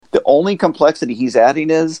only complexity he's adding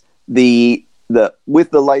is the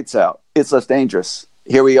with the lights out, it's less dangerous.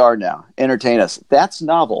 Here we are now. Entertain us. That's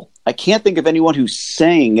novel. I can't think of anyone who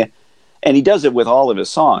sang, and he does it with all of his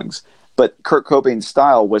songs, but Kurt Cobain's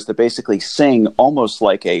style was to basically sing almost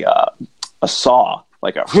like a saw,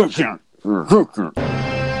 like a...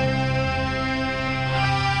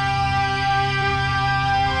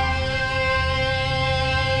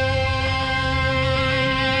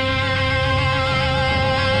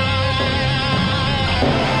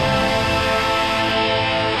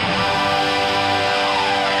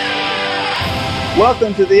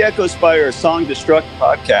 Welcome to the EchoSpire Song Destruct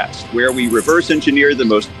podcast, where we reverse engineer the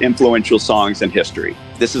most influential songs in history.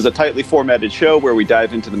 This is a tightly formatted show where we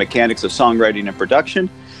dive into the mechanics of songwriting and production,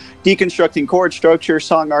 deconstructing chord structure,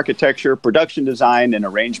 song architecture, production design, and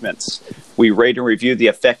arrangements. We rate and review the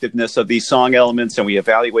effectiveness of these song elements, and we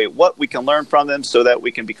evaluate what we can learn from them so that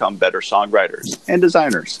we can become better songwriters and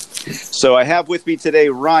designers. So I have with me today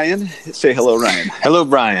Ryan. Say hello, Ryan. Hello,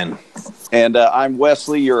 Brian. And I'm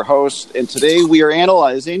Wesley, your host, and today we are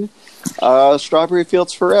analyzing Strawberry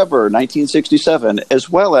Fields Forever, 1967, as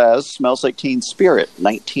well as Smells Like Teen Spirit,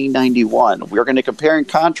 1991. We're going to compare and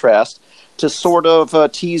contrast to sort of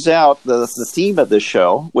tease out the theme of this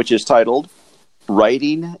show, which is titled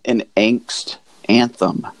Writing an Angst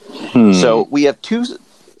Anthem. So we have two...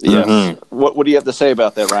 Yes. What do you have to say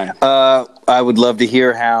about that, Ryan? I would love to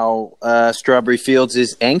hear how Strawberry Fields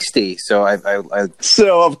is angsty.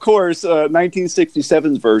 So, of course,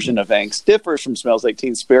 1967's version of Angst differs from Smells Like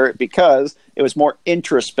Teen Spirit because it was more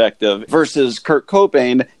introspective versus Kurt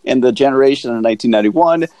Cobain in the generation in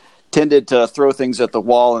 1991 tended to throw things at the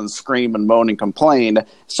wall and scream and moan and complain.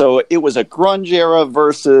 So it was a grunge era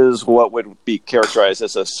versus what would be characterized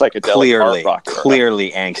as a psychedelic art rock era.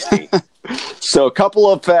 Clearly angsty. So a couple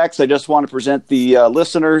of facts I just want to present the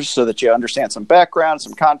listeners so that you understand some background,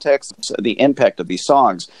 some context, the impact of these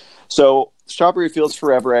songs. So Strawberry Fields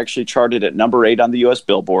Forever actually charted at number 8 on the U.S.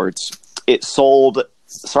 Billboards. It sold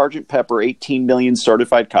Sgt. Pepper 18 million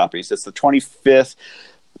certified copies. It's the 25th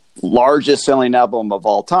largest selling album of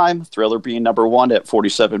all time, Thriller being number 1 at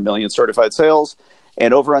 47 million certified sales.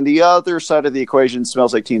 And over on the other side of the equation,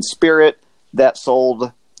 Smells Like Teen Spirit, that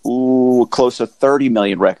sold close to 30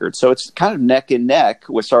 million records. So it's kind of neck and neck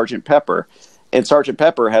with Sgt. Pepper. And Sgt.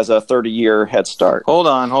 Pepper has a 30-year head start. Hold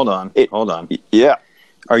on. Yeah.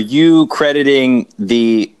 Are you crediting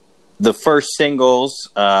the first singles,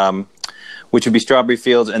 which would be Strawberry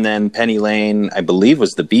Fields, and then Penny Lane, I believe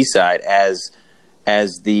was the B-side, as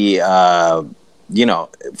the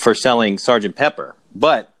for selling Sgt. Pepper?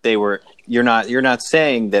 But you're not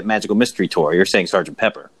saying that Magical Mystery Tour, you're saying Sgt.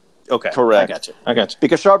 Pepper. Okay, correct. I got you.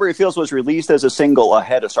 Because Strawberry Fields was released as a single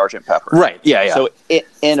ahead of Sgt. Pepper. Right, yeah. So it,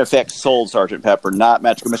 in effect, sold Sgt. Pepper, not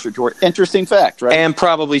Magical Mystery Tour. Interesting fact, right? And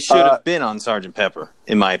probably should have been on Sgt. Pepper,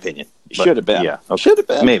 in my opinion. Should have been. Yeah. Okay. Should have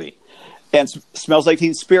been. Maybe. And Smells Like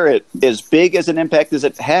Teen Spirit, as big as an impact as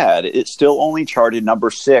it had, it still only charted number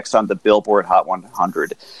 6 on the Billboard Hot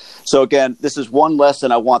 100. So again, this is one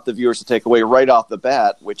lesson I want the viewers to take away right off the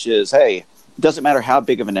bat, which is, hey, it doesn't matter how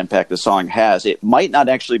big of an impact the song has. It might not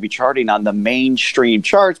actually be charting on the mainstream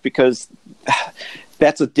charts because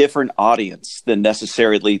that's a different audience than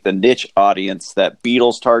necessarily the niche audience that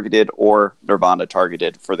Beatles targeted or Nirvana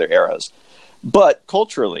targeted for their eras. But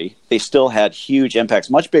culturally, they still had huge impacts,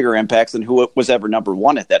 much bigger impacts than who was ever number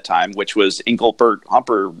 1 at that time, which was Engelbert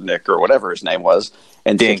Humperdinck or whatever his name was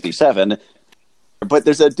in 67. But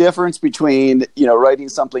there's a difference between, writing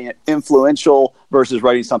something influential versus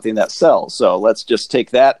writing something that sells. So let's just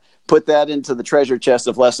take that, put that into the treasure chest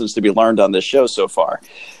of lessons to be learned on this show so far.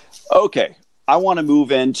 Okay, I want to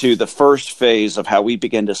move into the first phase of how we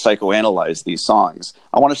begin to psychoanalyze these songs.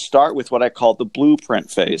 I want to start with what I call the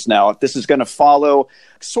blueprint phase. Now, this is going to follow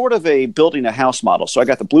sort of a building a house model. So I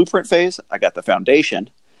got the blueprint phase, I got the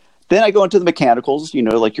foundation. Then I go into the mechanicals,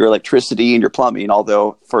 like your electricity and your plumbing,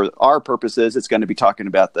 although for our purposes, it's going to be talking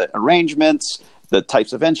about the arrangements, the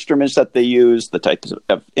types of instruments that they use, the types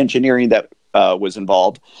of engineering that was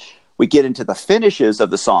involved. We get into the finishes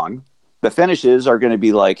of the song. The finishes are going to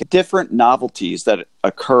be like different novelties that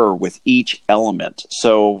occur with each element.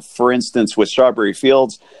 So, for instance, with Strawberry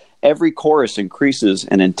Fields, every chorus increases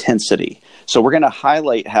in intensity. So we're going to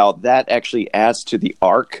highlight how that actually adds to the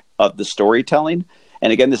arc of the storytelling.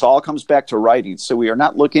 And again, this all comes back to writing. So we are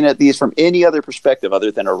not looking at these from any other perspective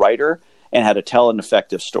other than a writer and how to tell an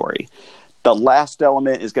effective story. The last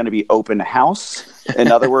element is going to be open house.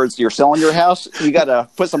 In other words, you're selling your house, you got to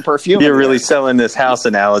put some perfume You're in really there. selling this house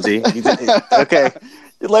analogy. Okay.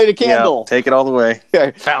 You light a candle. Yeah, take it all the way.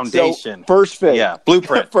 Okay. Foundation. So, first phase. Yeah.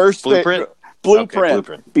 Blueprint. First Blueprint. Blueprint. Okay,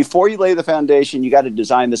 blueprint. Before you lay the foundation, you got to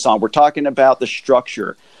design the song. We're talking about the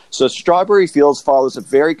structure. So Strawberry Fields follows a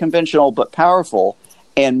very conventional but powerful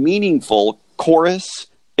and meaningful chorus.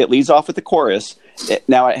 It leads off with the chorus.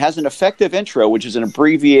 Now, it has an effective intro, which is an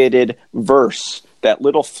abbreviated verse. That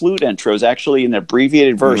little flute intro is actually an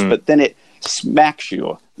abbreviated verse, but then it smacks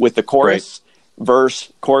you with the chorus,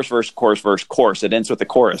 verse, chorus, verse, chorus, verse, chorus. It ends with the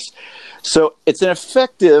chorus. So it's an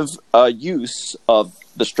effective use of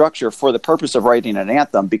the structure for the purpose of writing an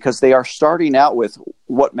anthem, because they are starting out with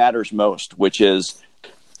what matters most, which is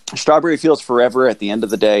Strawberry Fields Forever at the end of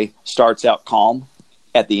the day starts out calm.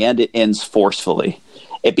 At the end, it ends forcefully.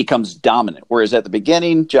 It becomes dominant. Whereas at the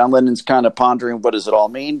beginning, John Lennon's kind of pondering, what does it all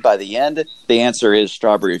mean? By the end, the answer is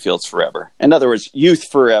Strawberry Fields Forever. In other words, youth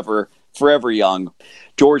forever, forever young.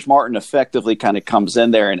 George Martin effectively kind of comes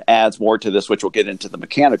in there and adds more to this, which we'll get into the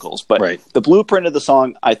mechanicals. But the blueprint of the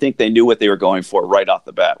song, I think they knew what they were going for right off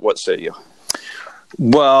the bat. What say you?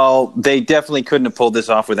 Well, they definitely couldn't have pulled this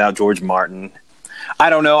off without George Martin.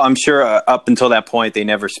 I don't know. I'm sure up until that point, they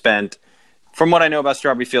never spent... From what I know about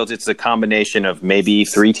Strawberry Fields, it's a combination of maybe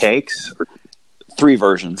 3 takes? 3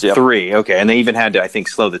 versions, yeah. 3, okay. And they even had to, I think,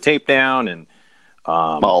 slow the tape down and...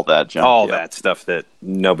 all that junk. All that stuff that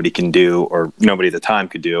nobody can do, or nobody at the time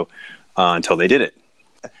could do until they did it.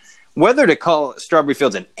 Whether to call Strawberry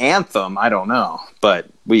Fields an anthem, I don't know. But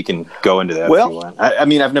we can go into that if you want. I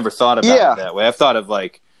mean, I've never thought about it that way. I've thought of,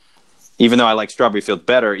 like... Even though I like Strawberry Fields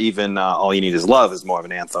better, even All You Need Is Love is more of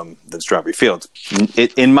an anthem than Strawberry Fields.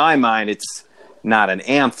 In my mind, it's not an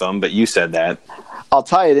anthem, but you said that. I'll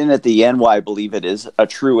tie it in at the end why I believe it is a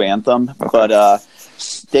true anthem. Okay. But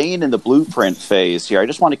staying in the blueprint phase here, I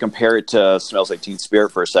just want to compare it to Smells Like Teen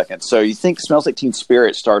Spirit for a second. So you think Smells Like Teen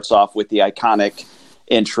Spirit starts off with the iconic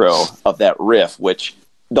intro of that riff, which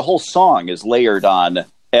the whole song is layered on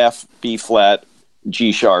F, B flat,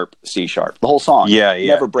 G sharp, C sharp. The whole song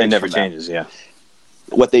never breaks. It never changes,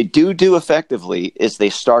 What they do effectively is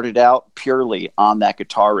they started out purely on that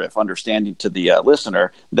guitar riff, understanding to the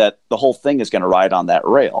listener that the whole thing is going to ride on that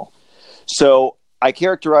rail. So I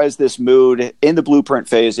characterize this mood in the blueprint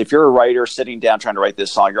phase. If you're a writer sitting down trying to write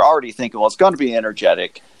this song, you're already thinking, well, it's going to be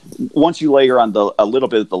energetic. Once you layer on a little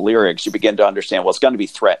bit of the lyrics, you begin to understand, well, it's going to be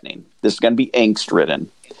threatening. This is going to be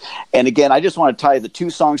angst-ridden. And again, I just want to tie the 2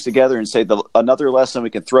 songs together and say another lesson we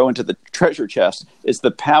can throw into the treasure chest is the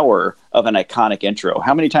power of an iconic intro.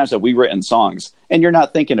 How many times have we written songs and you're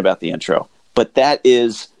not thinking about the intro? But that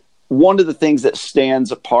is one of the things that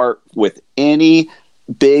stands apart with any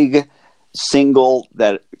big single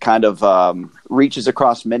that kind of reaches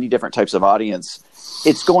across many different types of audience.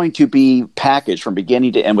 It's going to be packaged from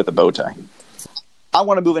beginning to end with a bow tie. I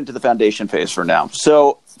want to move into the foundation phase for now.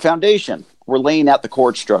 So foundation, we're laying out the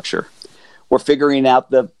chord structure. We're figuring out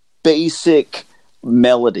the basic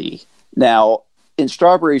melody. Now, in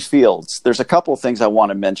Strawberry Fields, there's a couple of things I want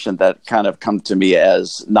to mention that kind of come to me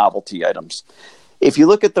as novelty items. If you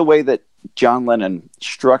look at the way that John Lennon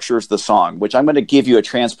structures the song, which I'm going to give you a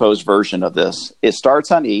transposed version of this. It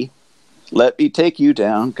starts on E. Let me take you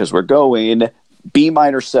down because we're going B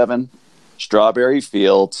minor 7, Strawberry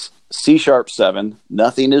Fields, C sharp 7,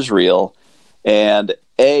 Nothing Is Real, and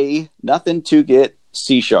A, Nothing to Get,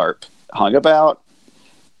 C sharp, Hung About,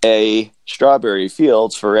 A, Strawberry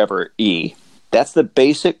Fields, Forever, E. That's the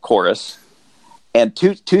basic chorus. And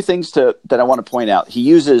two things that I want to point out. He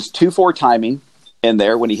uses 2/4 timing in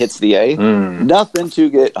there when he hits the A. Nothing to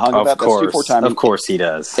get hung about. That's 2/4 timing. Of course he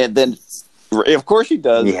does. And then, of course he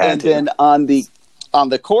does. Then on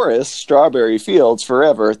the chorus, Strawberry Fields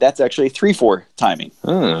Forever, that's actually 3/4 timing.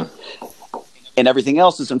 And everything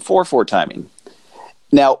else is in 4/4 timing.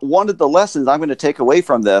 Now, one of the lessons I'm going to take away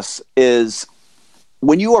from this is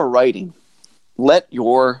when you are writing,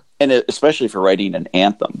 and especially for writing an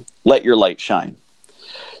anthem, let your light shine.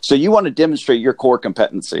 So you want to demonstrate your core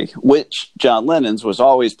competency, which John Lennon's was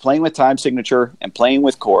always playing with time signature and playing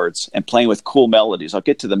with chords and playing with cool melodies. I'll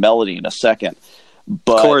get to the melody in a second.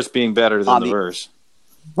 But chorus being better than the verse.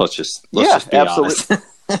 Let's just be honest.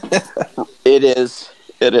 It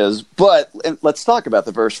is. But let's talk about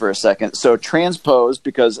the verse for a second. So transpose,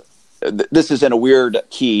 because this is in a weird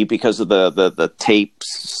key because of the tape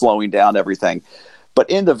slowing down everything. But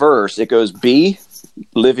in the verse, it goes B,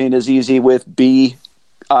 living is easy with B,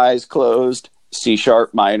 eyes closed, C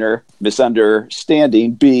sharp minor,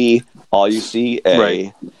 misunderstanding, B, all you see, A.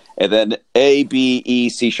 Right. And then A, B, E,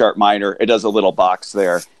 C sharp minor. It does a little box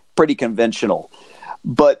there. Pretty conventional.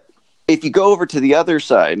 But if you go over to the other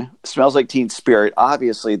side, Smells Like Teen Spirit,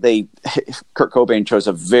 obviously Kurt Cobain chose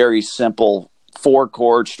a very simple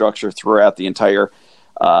 4-chord structure throughout the entire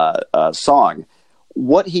song.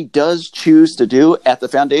 What he does choose to do at the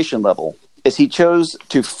foundation level is he chose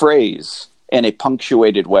to phrase in a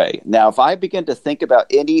punctuated way. Now, if I begin to think about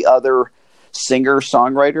any other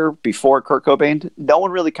singer-songwriter before Kurt Cobain, no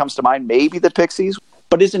one really comes to mind, maybe the Pixies,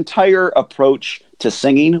 but his entire approach to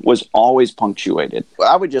singing was always punctuated.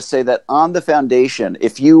 I would just say that on the foundation,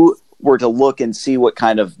 if you were to look and see what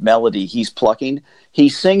kind of melody he's plucking,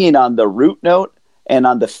 he's singing on the root note and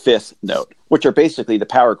on the fifth note, which are basically the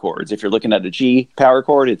power chords. If you're looking at a G power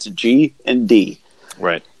chord, it's a G and D.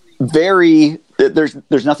 Right.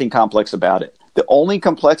 There's nothing complex about it. The only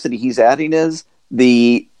complexity he's adding is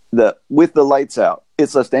the with the lights out,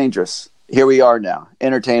 it's less dangerous. Here we are now.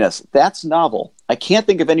 Entertain us. That's novel. I can't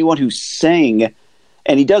think of anyone who sang,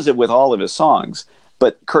 and he does it with all of his songs,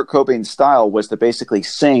 but Kurt Cobain's style was to basically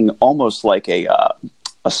sing almost like a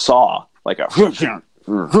saw, like a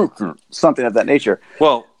something of that nature.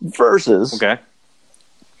 Well, versus, okay.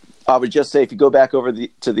 I would just say, if you go back over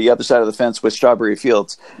to the other side of the fence with Strawberry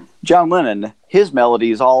Fields, John Lennon, his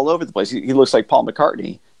melody is all over the place. He looks like Paul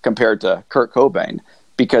McCartney compared to Kurt Cobain,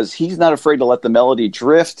 because he's not afraid to let the melody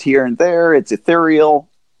drift here and there. It's ethereal.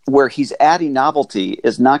 Where he's adding novelty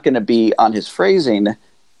is not going to be on his phrasing,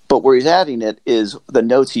 but where he's adding it is the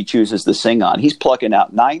notes he chooses to sing on. He's plucking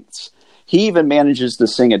out ninths. He even manages to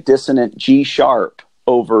sing a dissonant G sharp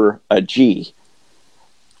over a G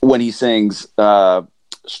when he sings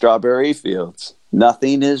Strawberry Fields,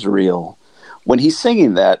 Nothing is Real. When he's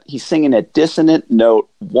singing that, he's singing a dissonant note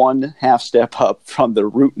 1/2 step up from the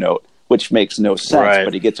root note, which makes no sense, right.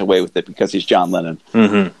 But he gets away with it because he's John Lennon.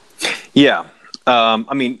 Mm-hmm. Yeah.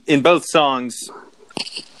 I mean, in both songs,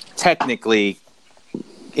 technically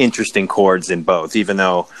interesting chords in both, even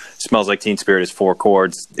though Smells Like Teen Spirit is 4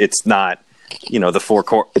 chords, it's not, the 4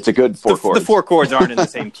 chords. It's a good 4 chords. The 4 chords aren't in the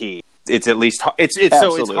same key. It's at least, it's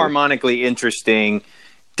so it's harmonically interesting,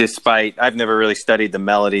 despite, I've never really studied the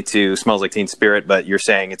melody to Smells Like Teen Spirit, but you're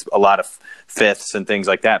saying it's a lot of fifths and things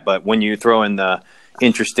like that. But when you throw in the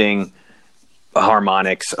interesting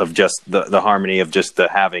harmonics of just the harmony of just the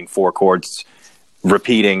having 4 chords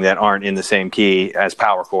repeating that aren't in the same key as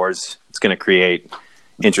power chords, it's going to create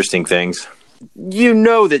interesting things. You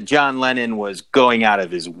know that John Lennon was going out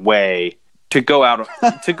of his way to go out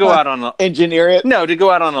on a engineer it. No, to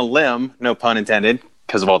go out on a limb, no pun intended,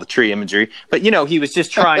 because of all the tree imagery. But he was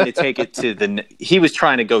just trying to take it to he was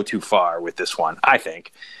trying to go too far with this one, I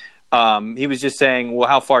think. He was just saying, well,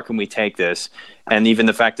 how far can we take this? And even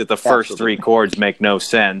the fact that the first 3 chords make no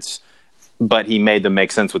sense, but he made them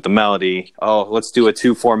make sense with the melody. Oh, let's do a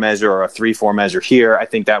 2/4 measure or a 3/4 measure here. I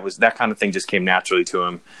think that kind of thing just came naturally to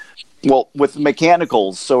him. Well, with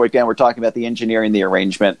mechanicals, so again, we're talking about the engineering, the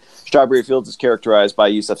arrangement. Strawberry Fields is characterized by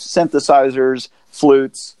use of synthesizers,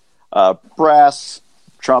 flutes, brass,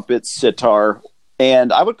 trumpets, sitar,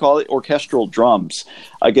 and I would call it orchestral drums.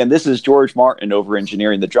 Again, this is George Martin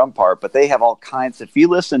over-engineering the drum part, but they have all kinds. If you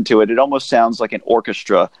listen to it, it almost sounds like an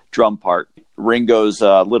orchestra drum part. Ringo's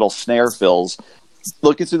little snare fills.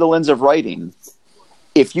 Looking through the lens of writing,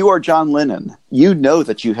 if you are John Lennon, you know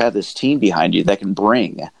that you have this team behind you that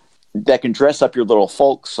can dress up your little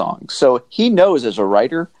folk song. So he knows as a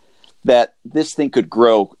writer that this thing could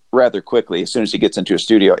grow rather quickly as soon as he gets into a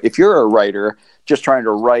studio. If you're a writer just trying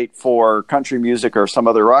to write for country music or some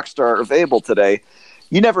other rock star available today,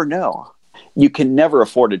 you never know. You can never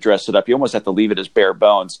afford to dress it up. You almost have to leave it as bare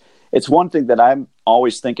bones. It's one thing that I'm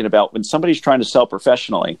always thinking about when somebody's trying to sell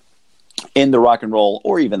professionally in the rock and roll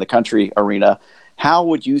or even the country arena. How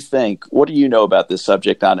would you think, what do you know about this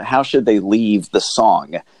subject on how should they leave the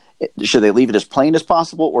song? Should they leave it as plain as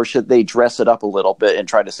possible, or should they dress it up a little bit and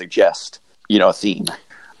try to suggest, a theme?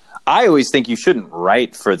 I always think you shouldn't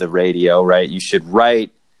write for the radio, right? You should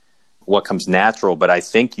write what comes natural, but I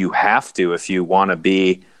think you have to, if you want to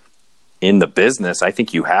be in the business, I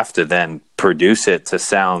think you have to then produce it to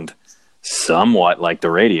sound somewhat like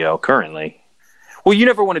the radio currently. Well, you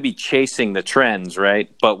never want to be chasing the trends,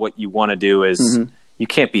 right? But what you want to do is you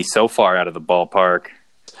can't be so far out of the ballpark.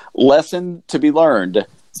 Lesson to be learned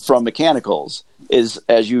from mechanicals is,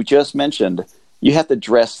 as you just mentioned, you have to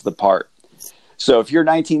dress the part. So if you're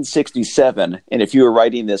 1967 and if you were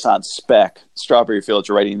writing this on spec, Strawberry Fields,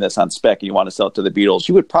 you're writing this on spec and you want to sell it to the Beatles,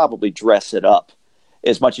 you would probably dress it up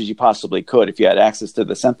as much as you possibly could. If you had access to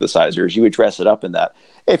the synthesizers, you would dress it up in that.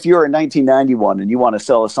 If you're in 1991 and you want to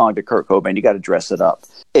sell a song to Kurt Cobain, you got to dress it up.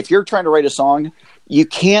 If you're trying to write a song, you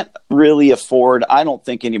can't really afford, I don't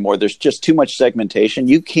think anymore, there's just too much segmentation.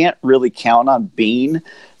 You can't really count on being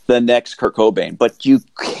the next Kurt Cobain, but you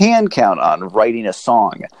can count on writing a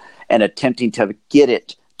song and attempting to get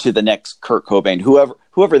it to the next Kurt Cobain,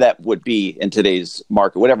 whoever that would be in today's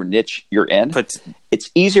market, whatever niche you're in. But it's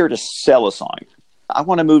easier to sell a song. I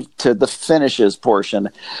want to move to the finishes portion.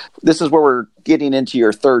 This is where we're getting into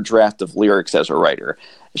your third draft of lyrics as a writer.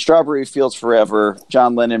 Strawberry Fields Forever,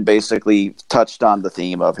 John Lennon basically touched on the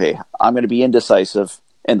theme of, hey, I'm going to be indecisive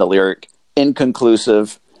in the lyric,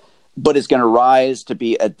 inconclusive, but it's going to rise to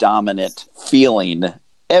be a dominant feeling.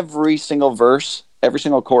 Every single verse, every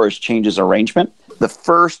single chorus changes arrangement. The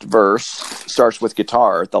first verse starts with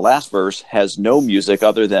guitar. The last verse has no music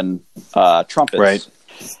other than trumpets. Right.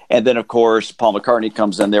 And then, of course, Paul McCartney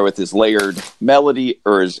comes in there with his layered melody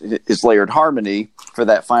or his layered harmony for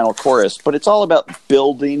that final chorus. But it's all about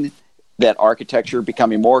building that architecture,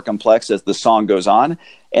 becoming more complex as the song goes on.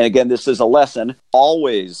 And again, this is a lesson.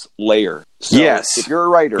 Always layer. So yes. If you're a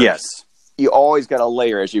writer, yes, you always got to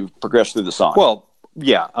layer as you progress through the song. Well,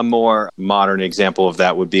 yeah, a more modern example of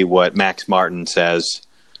that would be what Max Martin says.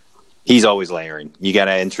 He's always layering. You got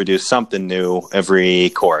to introduce something new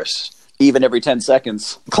every chorus. Even every 10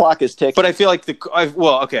 seconds, clock is ticking. But I feel like I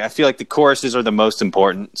feel like the choruses are the most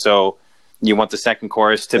important. So you want the second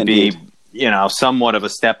chorus to Indeed. be, somewhat of a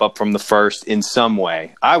step up from the first in some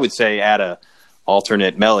way. I would say add a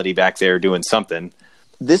alternate melody back there doing something.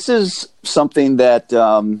 This is something that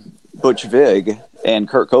Butch Vig and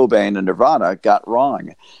Kurt Cobain and Nirvana got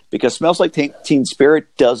wrong, because Smells Like Teen Spirit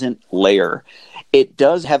doesn't layer. It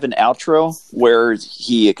does have an outro where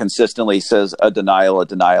he consistently says a denial, a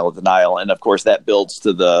denial, a denial. And of course that builds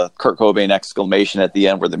to the Kurt Cobain exclamation at the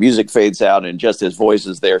end where the music fades out and just his voice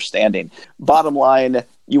is there standing. Bottom line,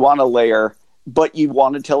 you want to layer, but you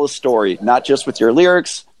want to tell a story, not just with your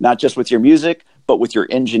lyrics, not just with your music, but with your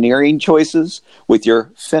engineering choices, with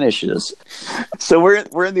your finishes. So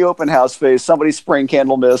we're in the open house phase. Somebody's spraying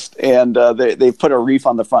candle mist, and they put a wreath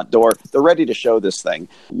on the front door. They're ready to show this thing.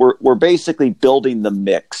 We're basically building the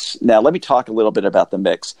mix. Now, let me talk a little bit about the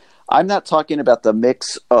mix. I'm not talking about the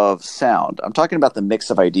mix of sound. I'm talking about the mix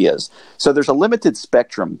of ideas. So there's a limited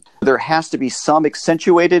spectrum. There has to be some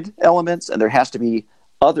accentuated elements, and there has to be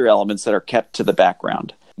other elements that are kept to the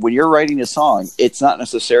background. When you're writing a song, it's not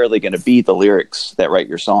necessarily going to be the lyrics that write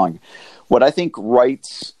your song. What I think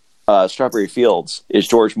writes Strawberry Fields is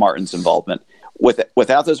George Martin's involvement.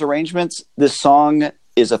 Without those arrangements, this song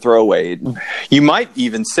is a throwaway. You might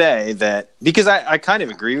even say that, because I kind of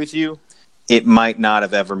agree with you, it might not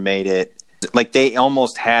have ever made it. Like, they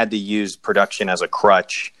almost had to use production as a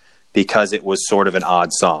crutch because it was sort of an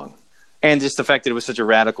odd song. And just the fact that it was such a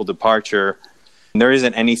radical departure. There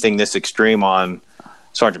isn't anything this extreme on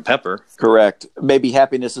Sgt. Pepper. Correct. Maybe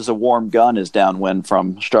Happiness is a Warm Gun is downwind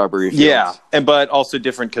from Strawberry Fields. Yeah, but also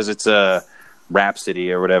different because it's a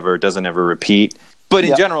rhapsody or whatever. It doesn't ever repeat. But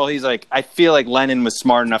in general, he's like, I feel like Lennon was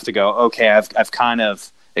smart enough to go, okay, I've kind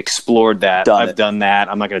of explored that. I've done that.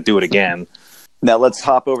 I'm not going to do it again. Now let's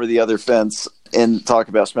hop over the other fence and talk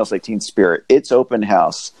about Smells Like Teen Spirit. It's open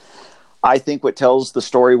house. I think what tells the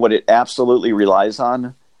story, what it absolutely relies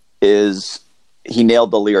on, is he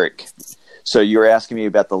nailed the lyric. So you're asking me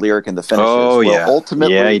about the lyric and the finishes. Oh, yeah.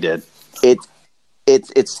 Ultimately, yeah, he did.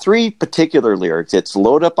 It's three particular lyrics. It's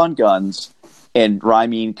load up on guns and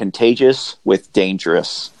rhyming contagious with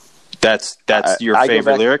dangerous. That's your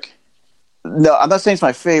favorite lyric? No, I'm not saying it's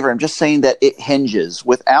my favorite. I'm just saying that it hinges.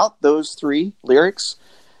 Without those three lyrics,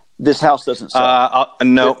 this house doesn't sell.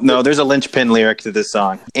 No, there's a linchpin lyric to this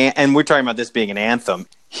song. And we're talking about this being an anthem.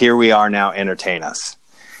 Here we are now, entertain us.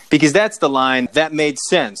 Because that's the line that made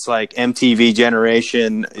sense. Like, MTV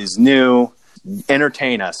generation is new.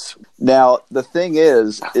 Entertain us. Now, the thing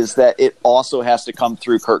is that it also has to come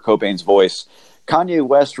through Kurt Cobain's voice. Kanye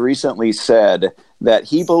West recently said that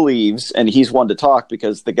he believes, and he's one to talk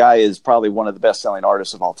because the guy is probably one of the best-selling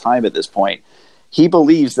artists of all time at this point. He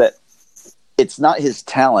believes that it's not his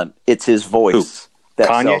talent, it's his voice that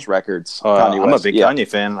sells records. Kanye I'm a big Kanye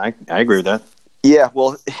fan. I agree with that. Yeah,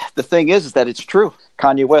 well, the thing is that it's true.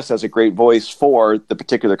 Kanye West has a great voice for the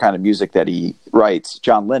particular kind of music that he writes.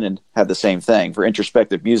 John Lennon had the same thing. For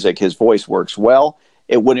introspective music, his voice works well.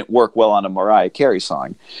 It wouldn't work well on a Mariah Carey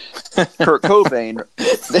song. Kurt Cobain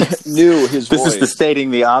knew his voice. This is the stating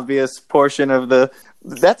the obvious portion of the...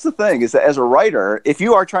 That's the thing, is that as a writer, if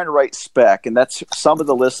you are trying to write spec, and that's some of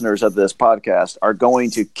the listeners of this podcast are going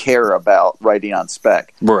to care about writing on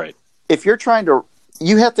spec. Right. If you're trying to...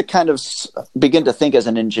 You have to kind of begin to think as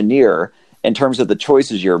an engineer in terms of the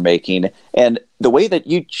choices you're making, and the way that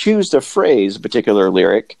you choose to phrase a particular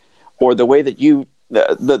lyric, or the way that you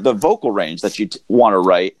the vocal range that you want to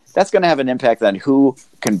write, that's going to have an impact on who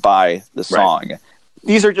can buy the song. Right.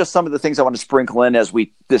 These are just some of the things I want to sprinkle in as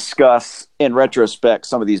we discuss in retrospect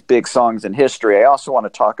some of these big songs in history. I also want to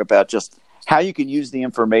talk about just how you can use the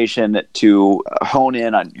information to hone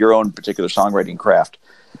in on your own particular songwriting craft.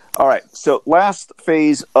 All right, so last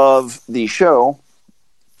phase of the show,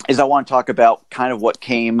 is I want to talk about kind of what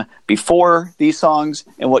came before these songs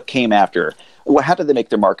and what came after. How did they make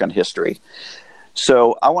their mark on history?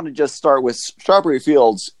 So I want to just start with Strawberry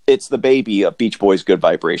Fields. It's the baby of Beach Boys' Good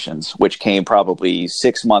Vibrations, which came probably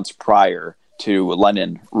 6 months prior to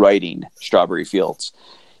Lennon writing Strawberry Fields.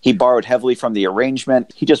 He borrowed heavily from the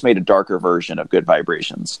arrangement. He just made a darker version of Good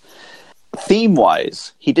Vibrations.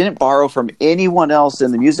 Theme-wise, he didn't borrow from anyone else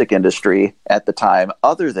in the music industry at the time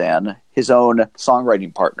other than his own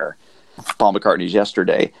songwriting partner, Paul McCartney's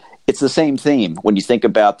Yesterday. It's the same theme when you think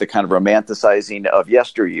about the kind of romanticizing of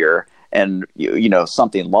yesteryear and, you know,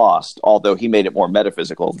 something lost, although he made it more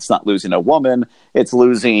metaphysical. It's not losing a woman, it's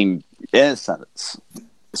losing innocence.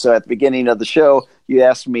 So at the beginning of the show, you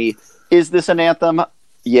asked me, is this an anthem?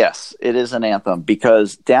 Yes, it is an anthem,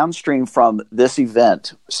 because downstream from this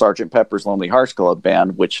event, Sgt. Pepper's Lonely Hearts Club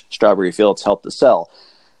Band, which Strawberry Fields helped to sell,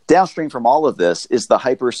 downstream from all of this is the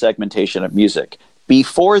hyper-segmentation of music.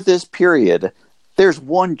 Before this period, there's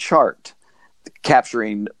one chart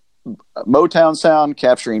capturing Motown sound,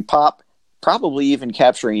 capturing pop, probably even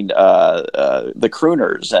capturing the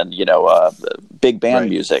crooners and, you know, big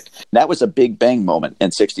band music. That was a big bang moment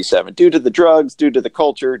in 67, due to the drugs, due to the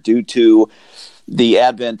culture, due to the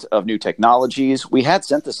advent of new technologies. We had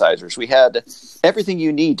synthesizers. We had everything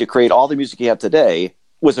you need to create all the music you have today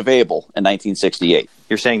was available in 1968.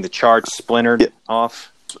 You're saying the charts splintered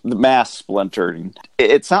off? The mass splintering.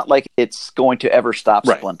 It's not like it's going to ever stop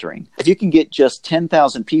splintering. If you can get just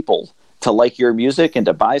 10,000 people to like your music and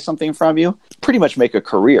to buy something from you, pretty much make a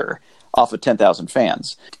career off of 10,000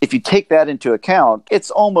 fans. If you take that into account, it's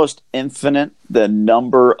almost infinite, the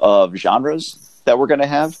number of genres that we're going to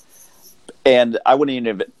have. And I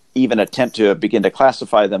wouldn't even attempt to begin to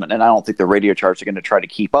classify them, and I don't think the radio charts are going to try to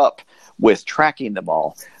keep up with tracking them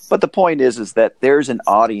all. But the point is that there's an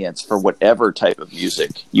audience for whatever type of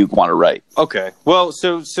music you want to write. Okay. Well,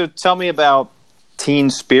 so tell me about Teen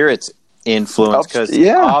Spirit's influence, because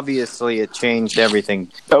obviously it changed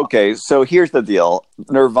everything. Okay, so here's the deal.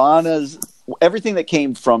 Everything that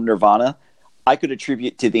came from Nirvana, I could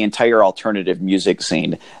attribute to the entire alternative music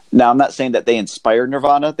scene. Now, I'm not saying that they inspired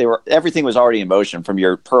Nirvana. Everything was already in motion, from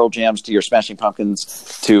your Pearl Jams to your Smashing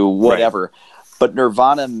Pumpkins to whatever. Right. But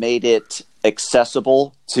Nirvana made it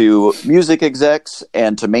accessible to music execs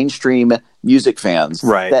and to mainstream music fans.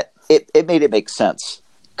 Right. That it made it make sense.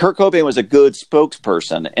 Kurt Cobain was a good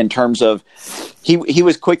spokesperson in terms of he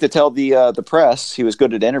was quick to tell the press. He was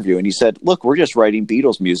good at interviewing. He said, "Look, we're just writing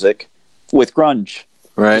Beatles music with grunge,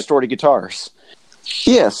 distorted guitars."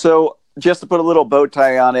 Yeah. So just to put a little bow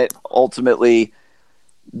tie on it, ultimately,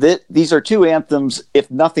 these are two anthems. If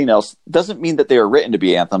nothing else, doesn't mean that they are written to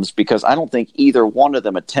be anthems, because I don't think either one of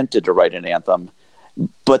them attempted to write an anthem,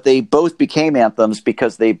 but they both became anthems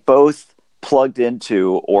because they both plugged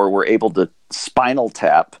into or were able to spinal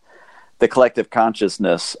tap the collective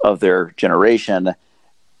consciousness of their generation.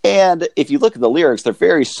 And if you look at the lyrics, they're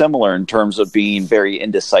very similar in terms of being very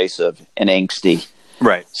indecisive and angsty.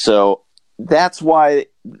 Right. So that's why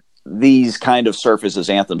these kind of surface as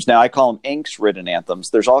anthems. Now, I call them angst-ridden anthems.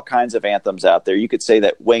 There's all kinds of anthems out there. You could say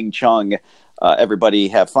that Wang Chung, Everybody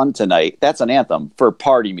Have Fun Tonight, that's an anthem for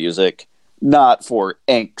party music, not for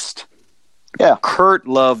angst. Yeah. Kurt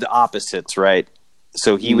loved opposites, right?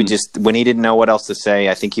 So he would just, when he didn't know what else to say,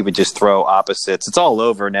 I think he would just throw opposites. It's all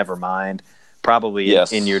over, never mind. Probably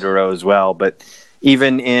in Utero as well. But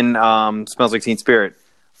even in Smells Like Teen Spirit,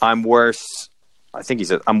 I'm worse. I think he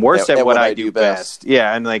said, I'm worse at what I do best.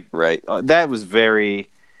 Yeah, and like, that was very,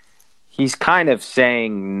 he's kind of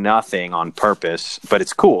saying nothing on purpose, but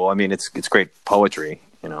it's cool. I mean, it's great poetry,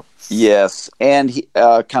 you know. Yes, and he,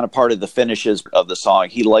 kind of part of the finishes of the song,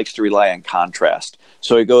 he likes to rely on contrast.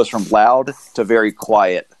 So he goes from loud to very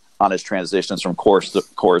quiet on his transitions from chorus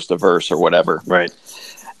to verse or whatever. Right.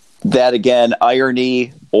 That, again,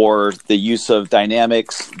 irony or the use of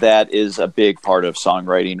dynamics, that is a big part of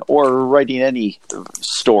songwriting or writing any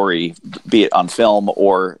story, be it on film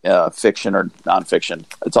or fiction or nonfiction.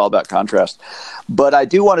 It's all about contrast. But I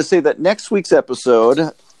do want to say that next week's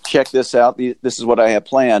episode, check this out. This is what I have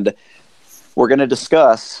planned. We're going to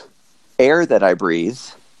discuss Air That I Breathe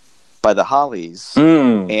by the Hollies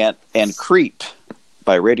and Creep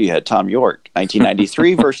by Radiohead, Tom York,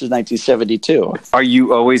 1993 versus 1972. Are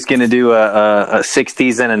you always going to do a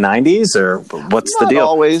 60s and a 90s, or what's the deal? Not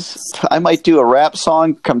always. I might do a rap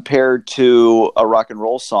song compared to a rock and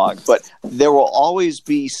roll song, but there will always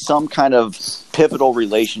be some kind of pivotal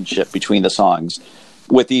relationship between the songs.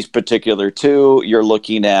 With these particular two, you're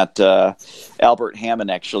looking at Albert Hammond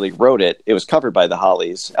actually wrote it. It was covered by the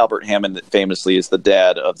Hollies. Albert Hammond famously is the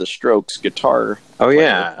dad of the Strokes guitar player.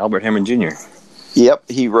 Yeah, Albert Hammond Jr. Yep,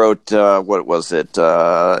 he wrote, what was it,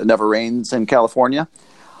 Never Rains in California.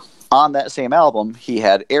 On that same album, he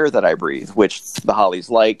had Air That I Breathe, which the Hollies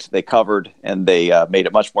liked, they covered, and they made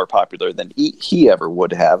it much more popular than he ever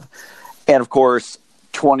would have. And of course,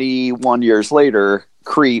 21 years later,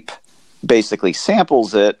 Creep basically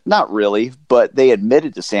samples it. Not really, but they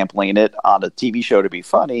admitted to sampling it on a TV show to be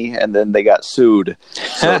funny, and then they got sued.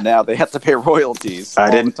 So now they have to pay royalties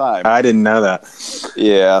all the time. I didn't know that.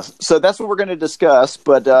 Yeah, so that's what we're going to discuss,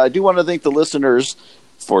 but I do want to thank the listeners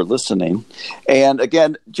for listening. And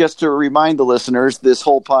again, just to remind the listeners, this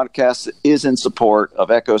whole podcast is in support of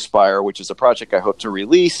EchoSpire, which is a project I hope to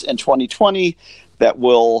release in 2020 that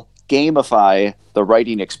will gamify the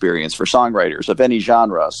writing experience for songwriters of any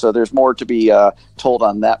genre. So there's more to be told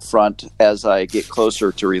on that front as I get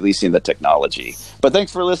closer to releasing the technology. But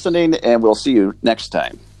thanks for listening, and we'll see you next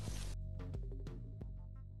time.